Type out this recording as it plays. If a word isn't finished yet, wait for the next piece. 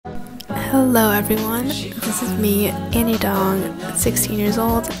Hello everyone, this is me, Annie Dong, 16 years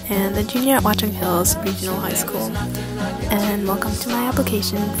old and a junior at Watchung Hills Regional High School, and welcome to my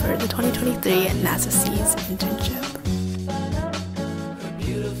application for the 2023 NASA SEES Internship.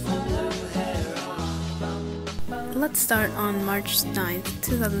 Let's start on March 9th,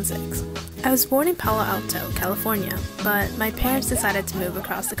 2006. I was born in Palo Alto, California, but my parents decided to move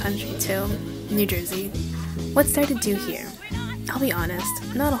across the country to New Jersey. What's there to do here? I'll be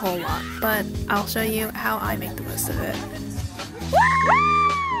honest, not a whole lot, but I'll show you how I make the most of it.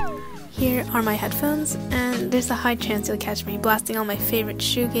 Here are my headphones, and there's a high chance you'll catch me blasting all my favorite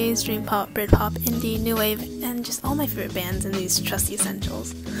shoegaze, dream pop, Britpop, indie, new wave, and just all my favorite bands in these trusty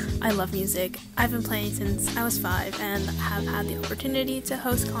essentials. I love music. I've been playing since I was 5 and have had the opportunity to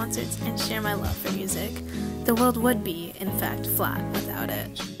host concerts and share my love for music. The world would be, in fact, flat without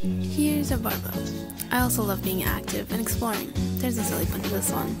it. Here's a barbell. I also love being active and exploring. There's a silly pun to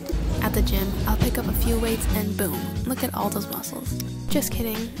this one. At the gym, I'll pick up a few weights and boom, look at all those muscles. Just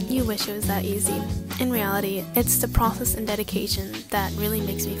kidding, you wish it was that easy. In reality, it's the process and dedication that really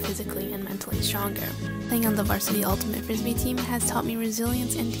makes me physically and mentally stronger. Playing on the varsity ultimate frisbee team has taught me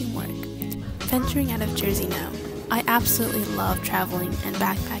resilience and teamwork. Venturing out of Jersey now, I absolutely love traveling and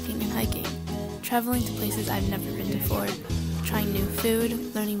backpacking and hiking. Traveling to places I've never been before. Trying new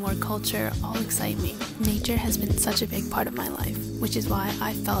food, learning more culture, all excite me. Nature has been such a big part of my life, which is why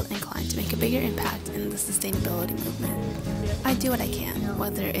I felt inclined to make a bigger impact in the sustainability movement. I do what I can,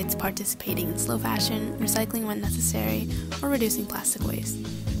 whether it's participating in slow fashion, recycling when necessary, or reducing plastic waste.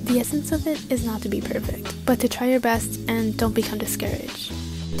 The essence of it is not to be perfect, but to try your best and don't become discouraged.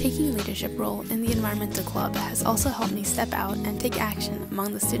 Taking a leadership role in the environmental club has also helped me step out and take action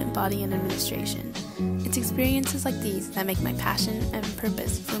among the student body and administration. It's experiences like these that make my passion and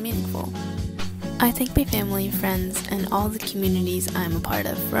purpose feel meaningful. I thank my family, friends, and all the communities I'm a part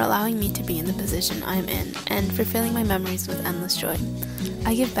of for allowing me to be in the position I'm in and for filling my memories with endless joy.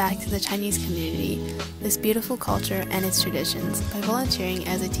 I give back to the Chinese community, this beautiful culture and its traditions by volunteering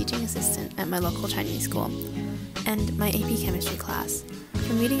as a teaching assistant at my local Chinese school and my AP chemistry class.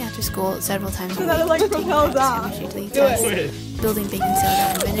 From meeting after school several times a week to taking practice chemistry tests, building baking soda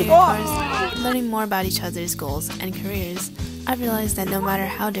and vinegar cars, learning more about each other's goals and careers, I've realized that no matter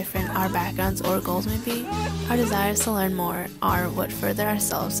how different our backgrounds or goals may be, our desires to learn more are what further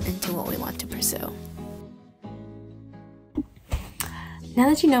ourselves into what we want to pursue. Now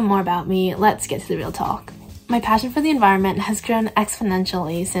that you know more about me, let's get to the real talk. My passion for the environment has grown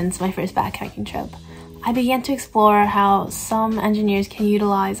exponentially since my first backpacking trip. I began to explore how some engineers can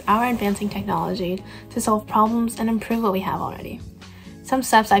utilize our advancing technology to solve problems and improve what we have already. Some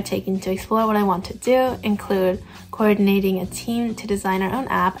steps I've taken to explore what I want to do include coordinating a team to design our own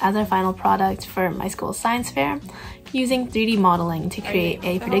app as our final product for my school's science fair, using 3D modeling to create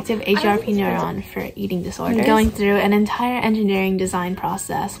a predictive HRP neuron for eating disorders, and going through an entire engineering design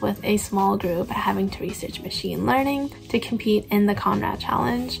process with a small group having to research machine learning to compete in the Conrad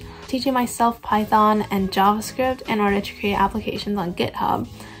Challenge, teaching myself Python and JavaScript in order to create applications on GitHub,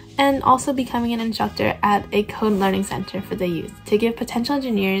 and also becoming an instructor at a code learning center for the youth to give potential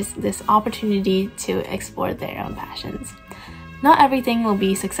engineers this opportunity to explore their own passions. Not everything will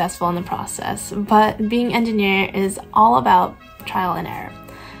be successful in the process, but being an engineer is all about trial and error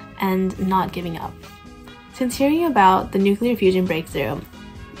and not giving up. Since hearing about the nuclear fusion breakthrough,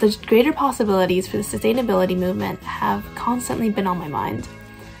 the greater possibilities for the sustainability movement have constantly been on my mind.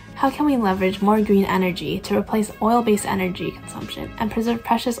 How can we leverage more green energy to replace oil-based energy consumption and preserve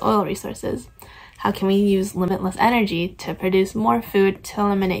precious oil resources? How can we use limitless energy to produce more food to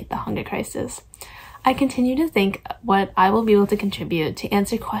eliminate the hunger crisis? I continue to think what I will be able to contribute to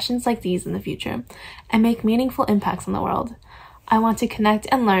answer questions like these in the future and make meaningful impacts on the world. I want to connect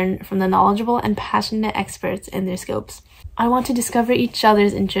and learn from the knowledgeable and passionate experts in their scopes. I want to discover each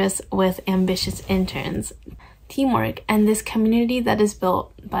other's interests with ambitious interns. Teamwork and this community that is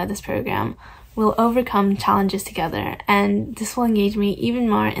built by this program will overcome challenges together, and this will engage me even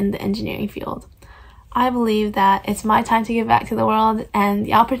more in the engineering field. I believe that it's my time to give back to the world, and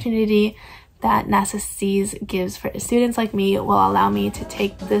the opportunity that NASA SEES gives for students like me will allow me to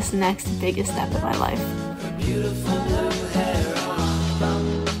take this next biggest step in my life.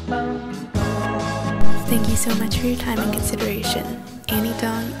 Thank you so much for your time and consideration.